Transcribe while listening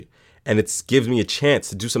And it gives me a chance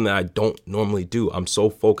to do something that I don't normally do. I'm so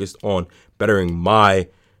focused on bettering my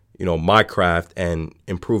craft and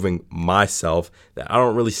improving myself that I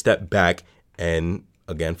don't really step back and,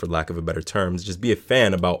 again, for lack of a better term, just be a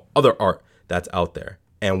fan about other art that's out there.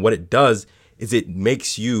 And what it does is it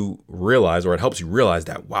makes you realize, or it helps you realize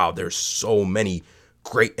that, wow, there's so many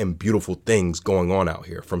great and beautiful things going on out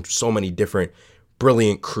here from so many different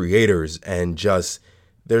brilliant creators, and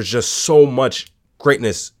there's just so much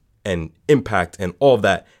greatness and impact and all of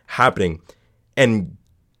that happening. And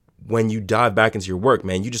when you dive back into your work,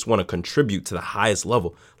 man, you just want to contribute to the highest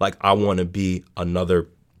level. Like, I want to be I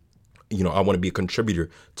want to be a contributor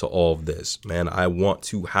to all of this, man. I want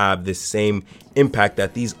to have this same impact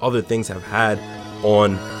that these other things have had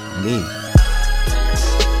on me.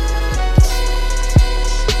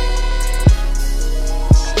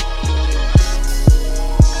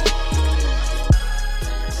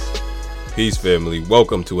 Peace, family.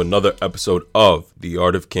 Welcome to another episode of the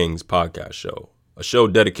Art of Kings podcast show, a show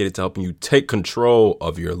dedicated to helping you take control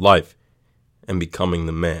of your life and becoming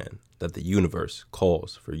the man that the universe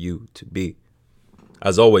calls for you to be.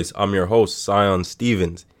 As always, I'm your host, Sion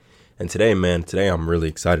Stevens. And today I'm really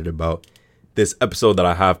excited about this episode that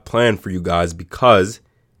I have planned for you guys, because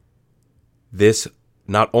this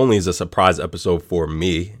not only is a surprise episode for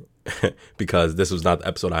me, because this was not the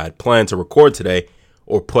episode I had planned to record today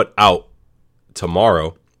or put out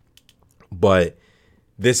tomorrow, but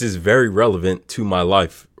this is very relevant to my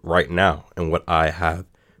life right now and what I have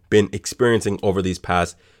been experiencing over these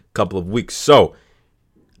past couple of weeks. So,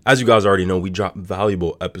 as you guys already know, we drop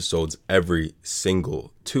valuable episodes every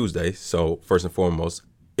single Tuesday. So, first and foremost,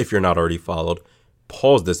 if you're not already followed,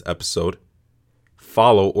 pause this episode,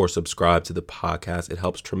 follow or subscribe to the podcast. It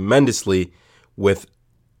helps tremendously with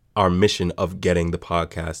our mission of getting the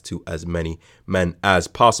podcast to as many men as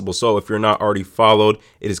possible. So if you're not already followed,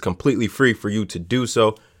 it is completely free for you to do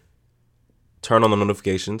so. Turn on the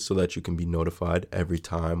notifications so that you can be notified every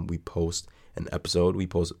time we post an episode. We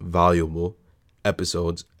post valuable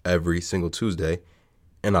episodes every single Tuesday,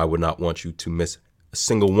 and I would not want you to miss a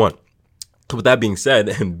single one. So with that being said,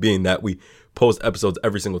 and being that we post episodes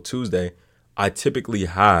every single Tuesday, I typically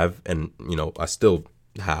have, and I still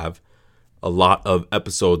have, a lot of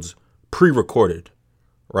episodes pre-recorded,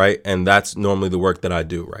 right? And that's normally the work that I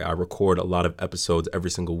do, right? I record a lot of episodes every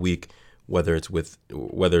single week, whether it's with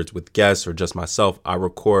guests or just myself. I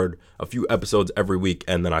record a few episodes every week,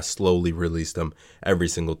 and then I slowly release them every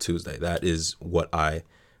single Tuesday. That is what I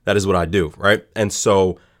do, right? And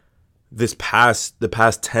so the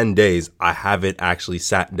past 10 days, I haven't actually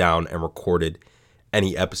sat down and recorded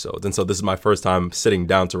any episodes. And so this is my first time sitting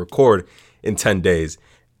down to record in 10 days.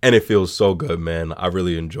 And it feels so good, man. I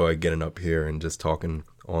really enjoy getting up here and just talking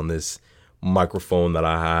on this microphone that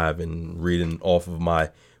I have and reading off of my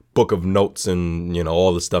book of notes and,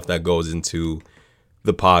 all the stuff that goes into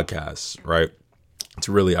the podcast, right?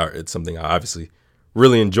 It's something I obviously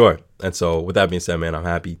really enjoy. And so with that being said, man, I'm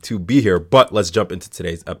happy to be here. But let's jump into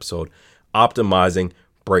today's episode, optimizing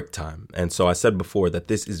break time. And so I said before that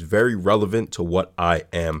this is very relevant to what I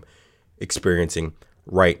am experiencing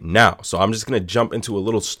right now. So I'm just going to jump into a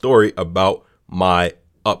little story about my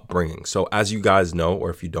upbringing. So as you guys know, or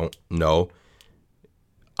if you don't know,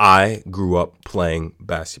 I grew up playing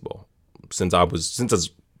basketball since as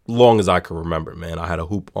long as I can remember, man. I had a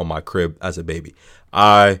hoop on my crib as a baby.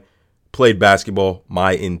 I played basketball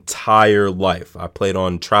my entire life. I played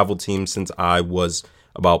on travel teams since I was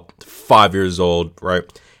about 5 years old, right?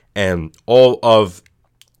 And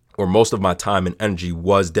most of my time and energy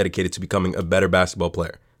was dedicated to becoming a better basketball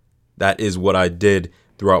player. That is what I did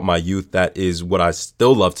throughout my youth. That is what I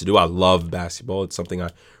still love to do. I love basketball. It's something I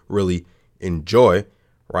really enjoy,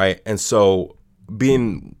 right? And so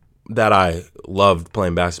being that I loved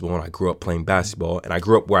playing basketball and I grew up playing basketball and I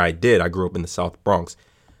grew up where I did, I grew up in the South Bronx,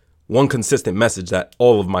 one consistent message that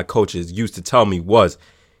all of my coaches used to tell me was,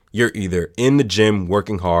 you're either in the gym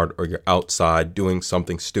working hard or you're outside doing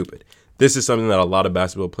something stupid. This is something that a lot of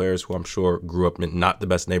basketball players who I'm sure grew up in not the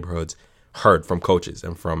best neighborhoods heard from coaches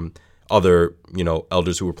and from other,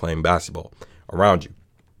 elders who were playing basketball around you.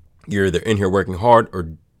 You're either in here working hard or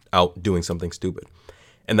out doing something stupid.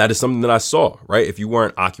 And that is something that I saw, right? If you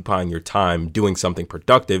weren't occupying your time doing something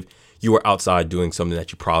productive, you were outside doing something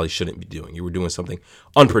that you probably shouldn't be doing. You were doing something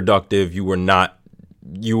unproductive. You were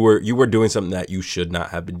doing something that you should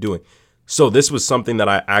not have been doing. So this was something that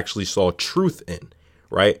I actually saw truth in,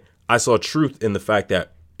 right? I saw truth in the fact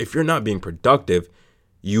that if you're not being productive,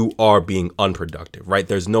 you are being unproductive, right?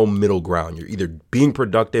 There's no middle ground. You're either being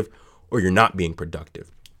productive or you're not being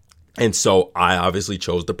productive. And so I obviously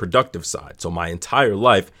chose the productive side. So my entire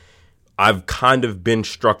life, I've kind of been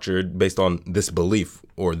structured based on this belief,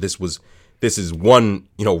 or this is one,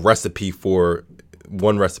 recipe for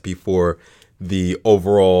the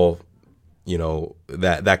overall,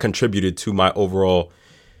 that contributed to my overall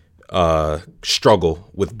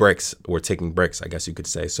struggle with breaks, or taking breaks, I guess you could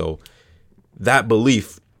say. So that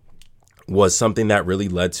belief was something that really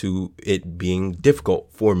led to it being difficult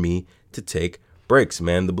for me to take breaks,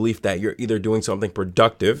 man. The belief that you're either doing something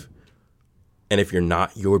productive, and if you're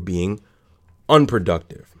not, you're being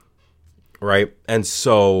unproductive, right? And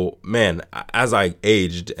so, man, as I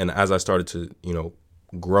aged and as I started to,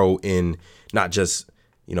 grow in not just,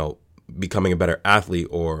 becoming a better athlete,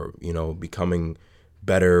 or, becoming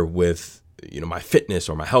better with, my fitness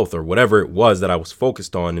or my health or whatever it was that I was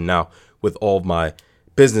focused on. And now with all of my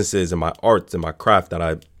businesses and my arts and my craft that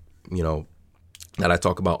I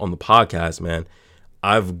talk about on the podcast, man,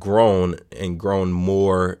 I've grown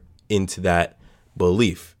more into that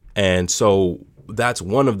belief. And so that's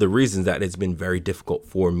one of the reasons that it's been very difficult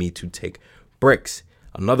for me to take breaks.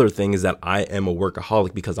 Another thing is that I am a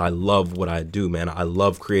workaholic because I love what I do, man. I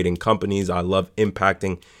love creating companies. I love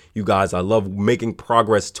impacting you guys. I love making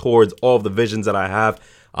progress towards all of the visions that I have.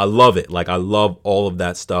 I love it. Like, I love all of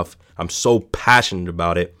that stuff. I'm so passionate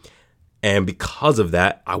about it. And because of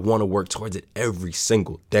that, I want to work towards it every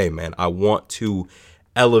single day, man. I want to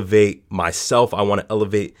elevate myself. I want to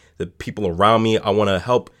elevate the people around me. I want to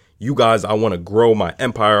help you guys. I want to grow my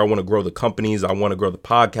empire. I want to grow the companies. I want to grow the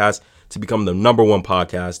podcast to become the number one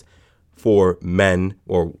podcast for men,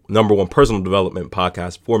 or number one personal development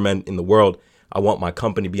podcast for men in the world. I want my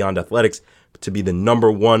company Beyond Athletics to be the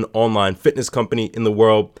number one online fitness company in the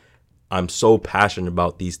world. I'm so passionate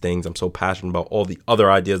about these things. I'm so passionate about all the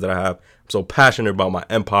other ideas that I have. I'm so passionate about my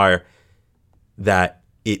empire that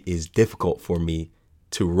it is difficult for me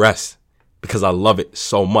to rest, because I love it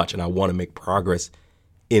so much and I want to make progress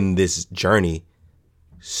in this journey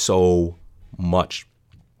so much.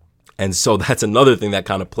 And so that's another thing that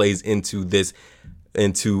kind of plays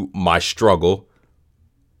into my struggle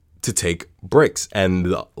to take breaks. And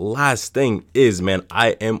the last thing is, man,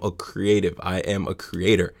 I am a creative. I am a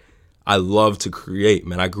creator. I love to create,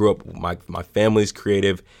 man. I grew up, my family's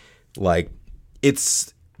creative. Like,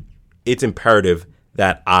 it's imperative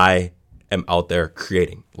that I am out there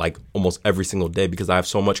creating, like, almost every single day, because I have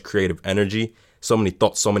so much creative energy, so many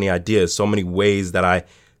thoughts, so many ideas, so many ways that I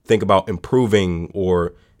think about improving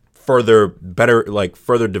or further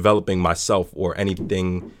developing myself, or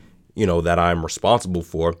anything, that I'm responsible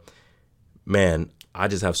for. Man, I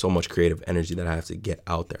just have so much creative energy that I have to get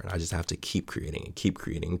out there, and I just have to keep creating and keep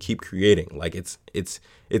creating and keep creating. Like, it's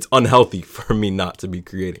unhealthy for me not to be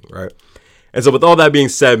creating, right? And so with all that being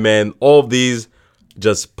said, man, all of these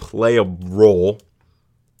just play a role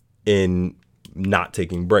in not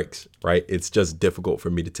taking breaks, right? It's just difficult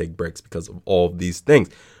for me to take breaks because of all of these things.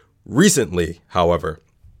 Recently, however,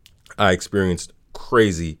 I experienced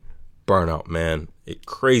crazy burnout, man.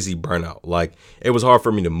 Crazy burnout. Like, it was hard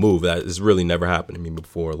for me to move. That has really never happened to me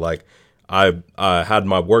before. Like, I had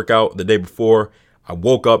my workout the day before. I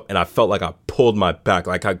woke up and I felt like I pulled my back.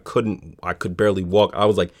 Like, I could barely walk. I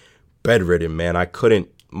was like bedridden, man. I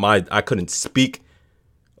couldn't speak.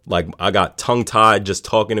 Like, I got tongue tied just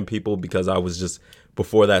talking to people, because I was just,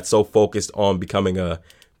 before that, so focused on becoming a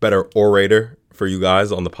better orator for you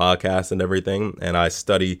guys on the podcast and everything. And I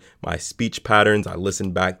study my speech patterns. I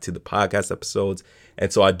listen back to the podcast episodes.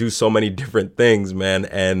 And so I do so many different things, man.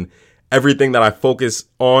 And everything that I focus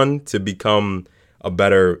on to become a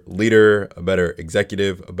better leader, a better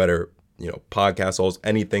executive, a better, podcast host,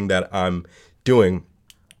 anything that I'm doing,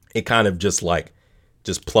 it kind of just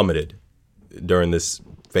plummeted during this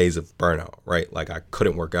phase of burnout, right? Like, I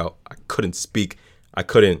couldn't work out. I couldn't speak. I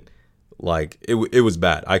couldn't, it was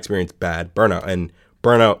bad. I experienced bad burnout, and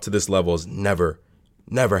burnout to this level has never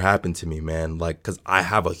happened to me, man. Like, cause I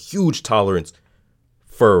have a huge tolerance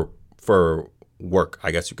for work,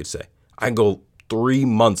 I guess you could say. I can go 3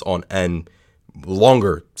 months on end,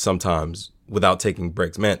 longer sometimes, without taking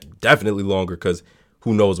breaks, man. Definitely longer, cause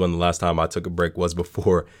who knows when the last time I took a break was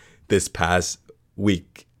before this past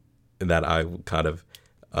week that I kind of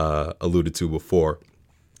alluded to before,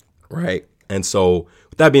 right? And so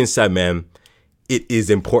with that being said, man, it is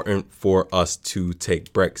important for us to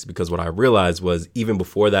take breaks, because what I realized was, even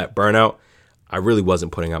before that burnout, I really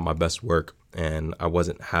wasn't putting out my best work, and I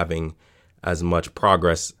wasn't having as much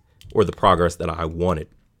progress, or the progress that I wanted.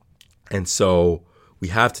 And so we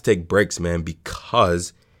have to take breaks, man,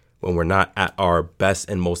 because when we're not at our best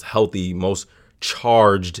and most healthy, most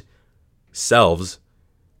charged selves,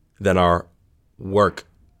 then our work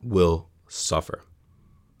will suffer.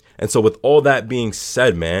 And so with all that being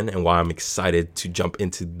said, man, and why I'm excited to jump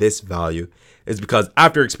into this value is because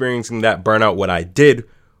after experiencing that burnout, what I did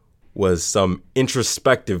was some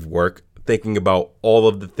introspective work, thinking about all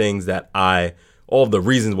of the things all of the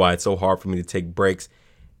reasons why it's so hard for me to take breaks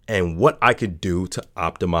and what I could do to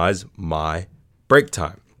optimize my break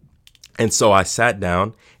time. And so I sat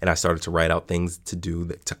down and I started to write out things to do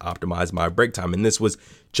to optimize my break time. And this was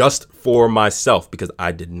just for myself because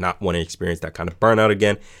I did not want to experience that kind of burnout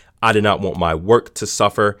again. I did not want my work to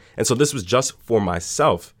suffer. And so this was just for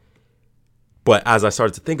myself. But as I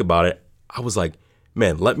started to think about it, I was like,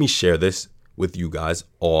 man, let me share this with you guys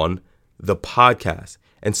on the podcast.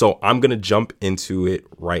 And so I'm going to jump into it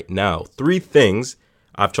right now. 3 things,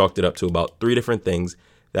 I've chalked it up to about 3 different things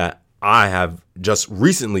that I have just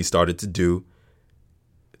recently started to do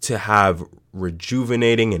to have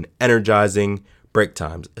rejuvenating and energizing break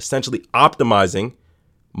times, essentially optimizing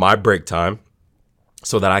my break time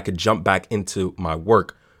so that I could jump back into my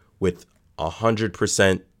work with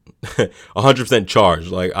 100% 100% charge.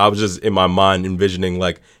 Like I was just in my mind envisioning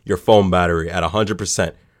like your phone battery at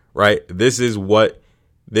 100%, right? These are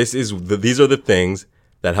the things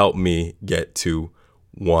that help me get to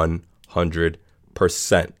 100%.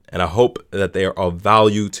 And I hope that they are of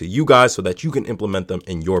value to you guys so that you can implement them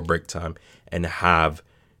in your break time and have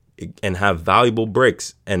valuable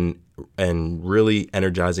breaks and really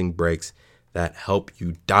energizing breaks that help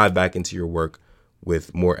you dive back into your work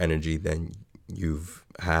with more energy than you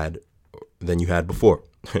had before.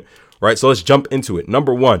 Right? So let's jump into it.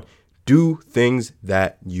 Number 1, do things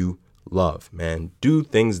that you love, man. Do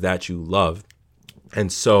things that you love.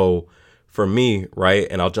 And so for me, right,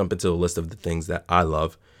 and I'll jump into a list of the things that I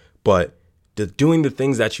love, but doing the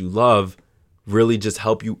things that you love really just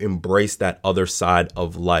help you embrace that other side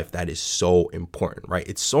of life that is so important, right?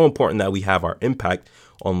 It's so important that we have our impact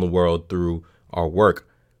on the world through our work,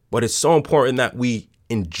 but it's so important that we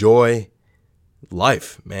enjoy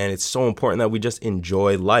life, man. It's so important that we just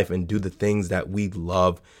enjoy life and do the things that we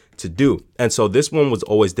love to do. And so this one was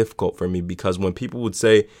always difficult for me because when people would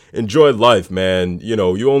say, enjoy life, man,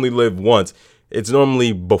 you only live once, it's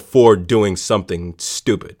normally before doing something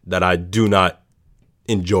stupid that I do not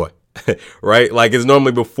enjoy, right? Like it's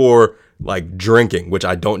normally before like drinking, which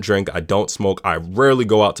I don't drink, I don't smoke, I rarely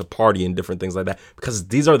go out to party and different things like that because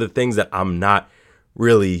these are the things that I'm not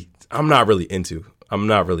really into. I'm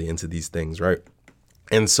not really into these things, right?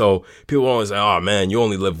 And so people always say, oh man, you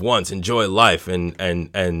only live once, enjoy life and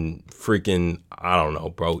freaking, I don't know,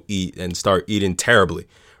 bro, eat and start eating terribly,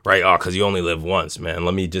 right? Oh, cause you only live once, man.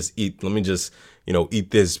 Let me just eat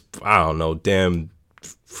this, I don't know, damn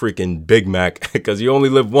freaking Big Mac because you only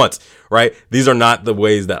live once, right? These are not the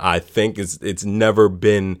ways that I think. It's never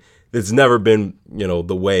been,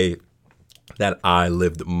 the way that I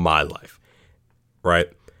lived my life, right?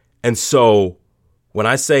 And so when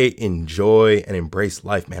I say enjoy and embrace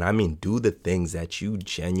life, man, I mean do the things that you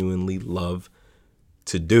genuinely love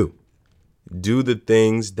to do. Do the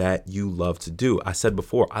things that you love to do. I said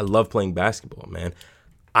before, I love playing basketball, man.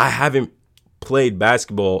 I haven't played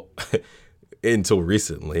basketball until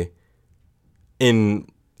recently on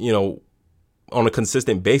a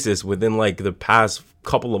consistent basis within like the past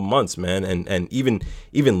couple of months, man. And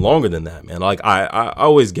even longer than that, man. Like I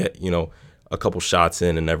always get, a couple shots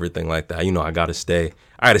in and everything like that. I gotta stay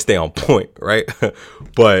on point, right?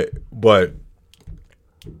 but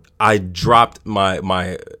I dropped my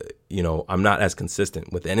I'm not as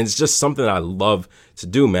consistent with it. And it's just something that I love to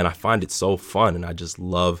do, man. I find it so fun and I just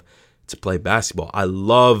love to play basketball. I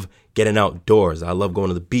love getting outdoors. I love going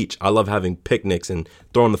to the beach. I love having picnics and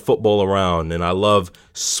throwing the football around. And I love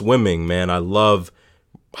swimming, man. I love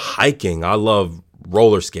hiking. I love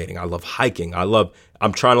roller skating. I love hiking.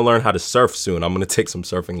 I'm trying to learn how to surf soon. I'm going to take some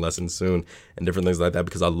surfing lessons soon and different things like that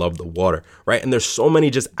because I love the water, right? And there's so many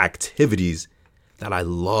just activities that I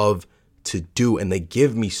love to do and they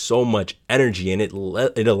give me so much energy and it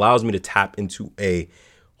allows me to tap into a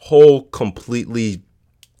whole completely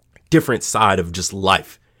different side of just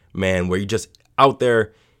life, man, where you're just out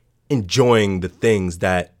there enjoying the things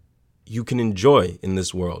that you can enjoy in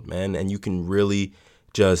this world, man. And you can really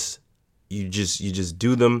you just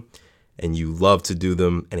do them and you love to do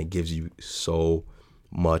them and it gives you so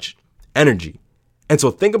much energy. And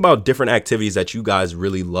so think about different activities that you guys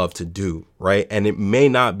really love to do, right? And it may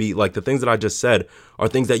not be like the things that I just said are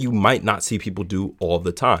things that you might not see people do all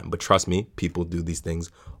the time. But trust me, people do these things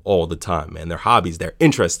all the time, man. Their hobbies, their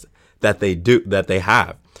interests that they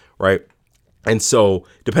have, right? And so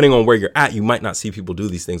depending on where you're at, you might not see people do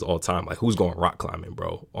these things all the time. Like who's going rock climbing,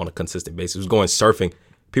 bro, on a consistent basis? Who's going surfing?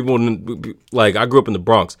 People like I grew up in the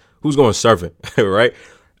Bronx. Who's going surfing, right?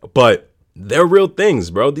 But they're real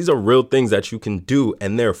things, bro. These are real things that you can do,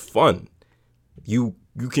 and they're fun. You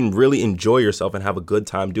can really enjoy yourself and have a good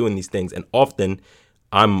time doing these things. And often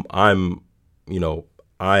I'm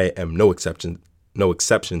I am no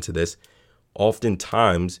exception to this.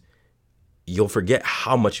 Oftentimes you'll forget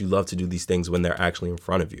how much you love to do these things when they're actually in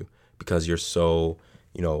front of you, because you're so,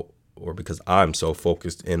 or because I'm so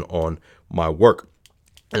focused in on my work.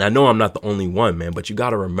 And I know I'm not the only one, man, but you got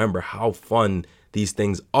to remember how fun these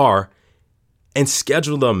things are and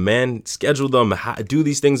schedule them, man. Schedule them. Do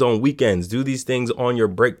these things on weekends. Do these things on your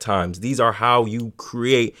break times. These are how you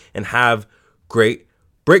create and have great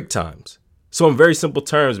break times. So in very simple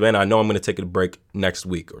terms, man, I know I'm going to take a break next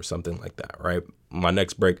week or something like that, right? My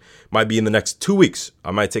next break might be in the next 2 weeks.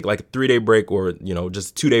 I might take like a 3-day break, or,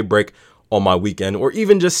 just a 2-day break on my weekend, or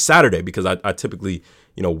even just Saturday, because I typically,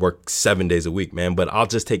 work 7 days a week, man. But I'll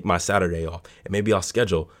just take my Saturday off, and maybe I'll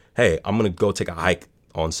schedule, hey, I'm going to go take a hike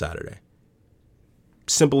on Saturday.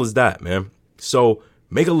 Simple as that, man. So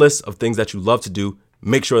make a list of things that you love to do.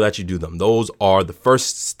 Make sure that you do them. Those are the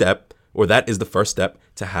first step, or that is the first step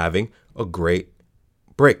to having a great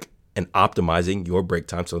break and optimizing your break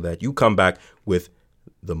time so that you come back with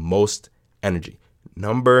the most energy.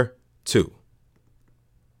 Number 2,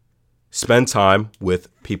 spend time with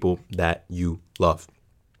people that you love.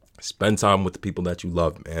 Spend time with the people that you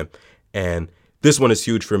love, man. And this one is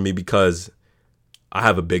huge for me because I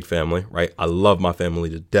have a big family, right? I love my family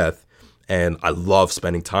to death, and I love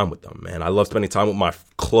spending time with them, man. I love spending time with my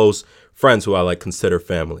close friends who I consider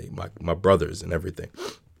family, my brothers and everything.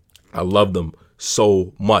 I love them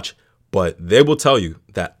so much, but they will tell you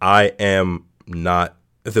that I am not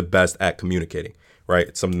the best at communicating, right?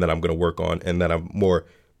 It's something that I'm going to work on, and that I'm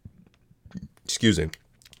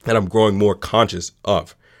growing more conscious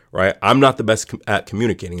of, right? I'm not the best at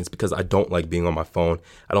communicating. It's because I don't like being on my phone.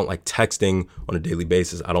 I don't like texting on a daily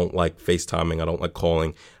basis. I don't like FaceTiming. I don't like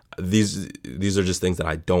calling. These are just things that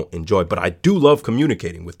I don't enjoy, but I do love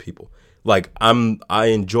communicating with people. I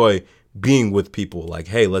enjoy being with people, like,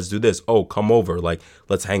 hey, let's do this. Oh, come over. Like,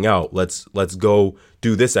 let's hang out. Let's go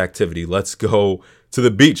do this activity. Let's go to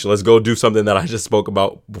the beach. Let's go do something that I just spoke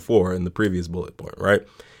about before in the previous bullet point, right?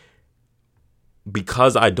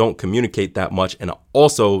 Because I don't communicate that much, and I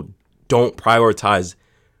also don't prioritize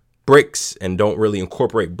breaks and don't really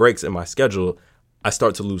incorporate breaks in my schedule, I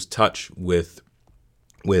start to lose touch with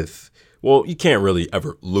well, you can't really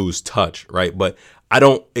ever lose touch, right? But I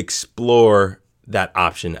don't explore that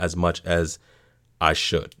option as much as I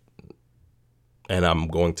should. And I'm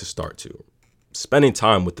going to start to. Spending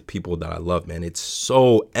time with the people that I love, man, it's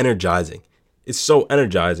so energizing. It's so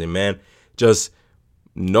energizing, man. Just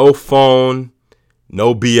no phone,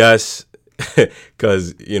 no BS,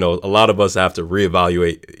 because, a lot of us have to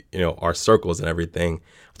reevaluate, our circles and everything.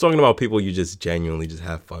 I'm talking about people you just genuinely just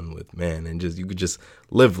have fun with, man, and you could just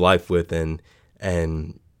live life with. And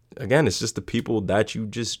again, it's just the people that you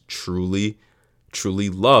just truly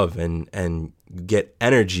love and get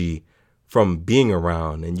energy from being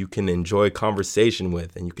around, and you can enjoy conversation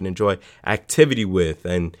with, and you can enjoy activity with.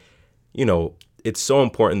 And, it's so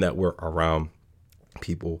important that we're around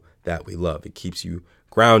people that we love. It keeps you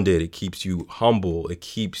grounded. It keeps you humble. It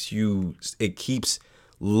keeps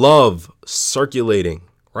love circulating,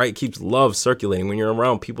 right? It keeps love circulating. When you're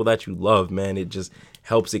around people that you love, man, it just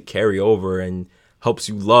helps it carry over and helps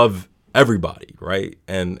you love everybody, right?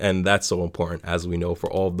 And that's so important, as we know,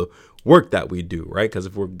 for all the work that we do, right? Because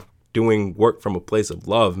if we're doing work from a place of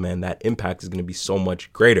love, man, that impact is going to be so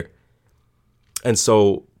much greater. And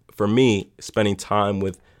so for me, spending time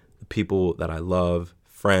with the people that I love,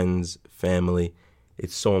 friends, family,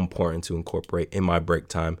 it's so important to incorporate in my break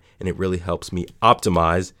time, and it really helps me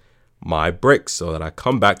optimize my breaks so that I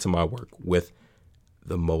come back to my work with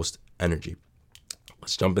the most energy.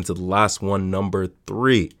 Let's jump into the last one, number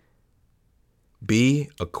 3. Be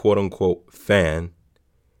a quote unquote fan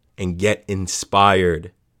and get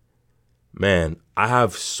inspired. Man, I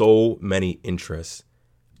have so many interests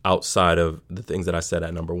outside of the things that I said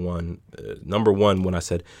at number 1. Number 1, when I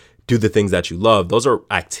said do the things that you love, those are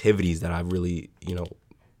activities that I really,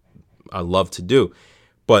 I love to do.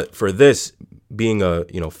 But for this, being a,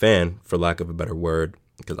 fan, for lack of a better word,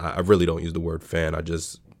 because I really don't use the word fan. I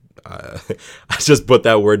just put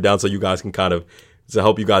that word down so you guys can to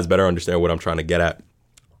help you guys better understand what I'm trying to get at.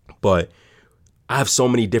 But I have so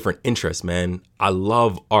many different interests, man. I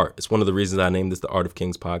love art. It's one of the reasons I named this the Art of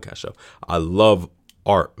Kings podcast show. I love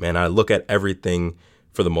art, man. I look at everything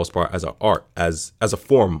for the most part as an art, as a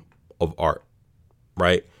form of art,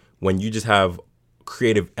 right? When you just have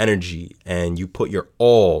creative energy and you put your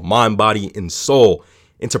all, mind, body, and soul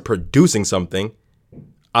into producing something,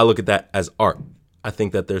 I look at that as art. I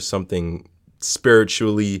think that there's something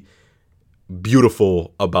spiritually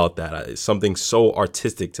beautiful about that. It's something so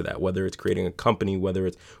artistic to that, whether it's creating a company, whether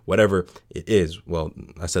it's whatever it is. Well,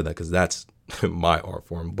 I said that because that's my art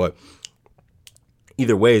form. But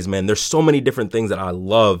either ways, man, there's so many different things that I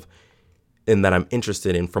love and that I'm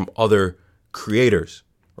interested in from other creators,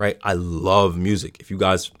 right? I love music. If you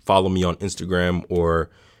guys follow me on Instagram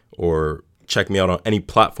or check me out on any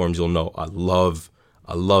platforms, you'll know I love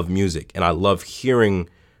music, and I love hearing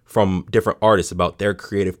from different artists about their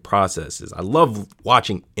creative processes. I love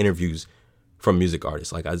watching interviews from music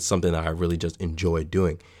artists. Like, it's something that I really just enjoy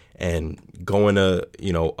doing. And going to,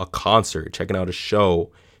 a concert, checking out a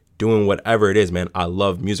show, doing whatever it is, man, I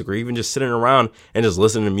love music. Or even just sitting around and just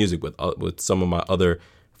listening to music with some of my other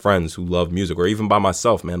friends who love music, or even by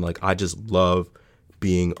myself, man. Like, I just love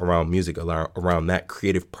being around music, around that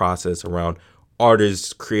creative process, around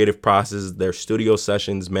artists' creative process, their studio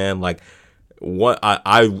sessions, man. Like, what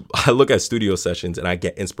I look at studio sessions and I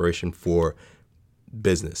get inspiration for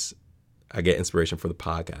business. I get inspiration for the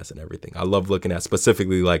podcast and everything. I love looking at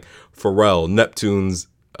specifically like Pharrell, Neptune's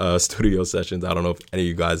studio sessions. I don't know if any of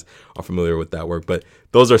you guys are familiar with that work, but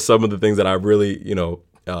those are some of the things that I really,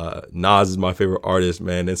 Nas is my favorite artist,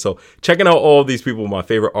 man. And so checking out all of these people, my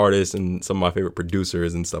favorite artists and some of my favorite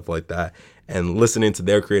producers and stuff like that, and listening to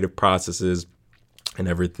their creative processes and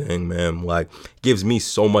everything, man, like, gives me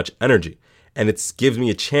so much energy. And it gives me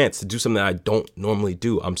a chance to do something that I don't normally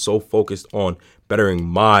do. I'm so focused on bettering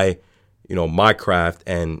my craft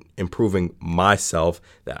and improving myself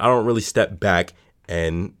that I don't really step back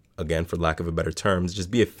and, again, for lack of a better term,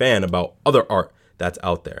 just be a fan about other art that's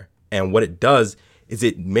out there. And what it does is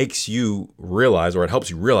it makes you realize, or it helps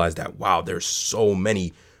you realize that, wow, there's so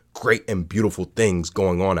many great and beautiful things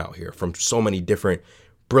going on out here from so many different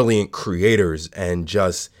brilliant creators, and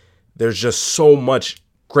there's just so much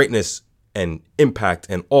greatness and impact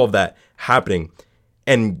and all of that happening.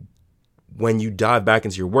 And when you dive back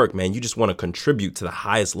into your work, man, you just want to contribute to the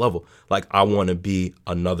highest level. Like, I want to be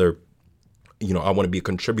I want to be a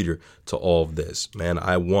contributor to all of this, man.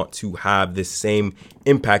 I want to have this same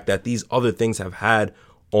impact that these other things have had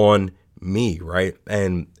on me, right?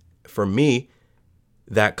 And for me,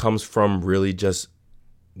 that comes from really just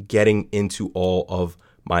getting into all of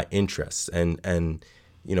my interests. And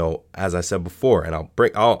as I said before, and I'll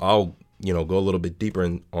go a little bit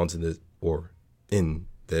deeper onto this, or in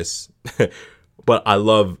this, but I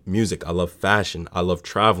love music. I love fashion. I love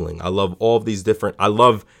traveling. I love all of these different, I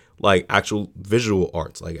love like actual visual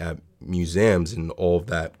arts, like at museums and all of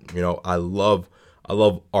that. I love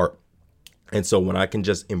art. And so when I can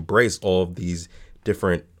just embrace all of these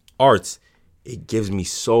different arts, it gives me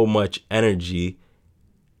so much energy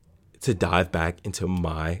to dive back into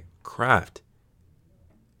my craft.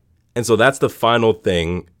 And so that's the final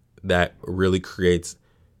thing that really creates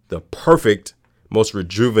the perfect, most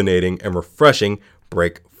rejuvenating and refreshing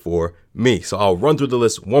break for me. So I'll run through the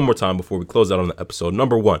list one more time before we close out on the episode.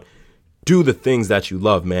 Number 1, do the things that you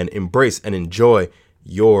love, man. Embrace and enjoy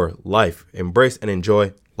your life. Embrace and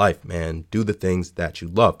enjoy life, man. Do the things that you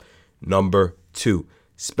love. Number 2,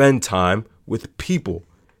 spend time with people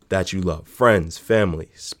that you love. Friends, family.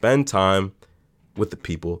 Spend time with the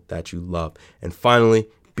people that you love. And finally,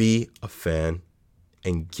 be a fan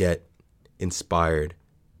and get inspired.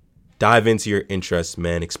 Dive into your interests,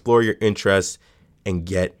 man. Explore your interests and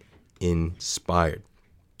get inspired.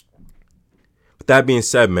 With that being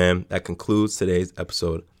said, man, that concludes today's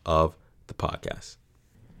episode of the podcast.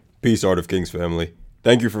 Peace, Art of Kings family.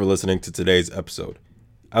 Thank you for listening to today's episode.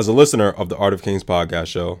 As a listener of the Art of Kings podcast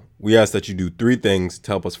show, we ask that you do 3 things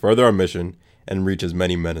to help us further our mission and reach as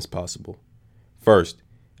many men as possible. First,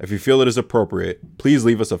 if you feel it is appropriate, please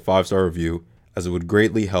leave us a 5-star review, as it would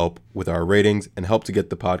greatly help with our ratings and help to get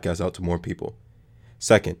the podcast out to more people.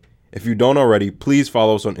 Second, if you don't already, please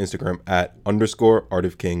follow us on Instagram at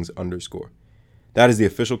 _artofkings_. That is the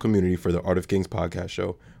official community for the Art of Kings podcast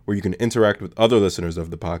show, where you can interact with other listeners of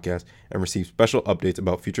the podcast and receive special updates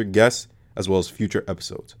about future guests as well as future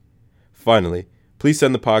episodes. Finally, please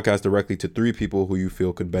send the podcast directly to 3 people who you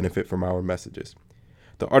feel could benefit from our messages.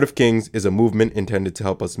 The Art of Kings is a movement intended to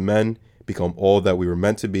help us men become all that we were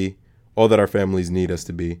meant to be, all that our families need us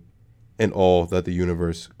to be, and all that the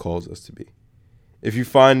universe calls us to be. If you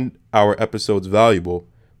find our episodes valuable,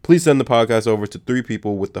 please send the podcast over to 3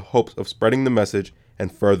 people with the hopes of spreading the message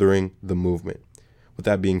and furthering the movement. With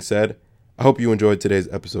that being said, I hope you enjoyed today's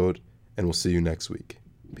episode, and we'll see you next week.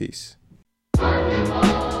 Peace.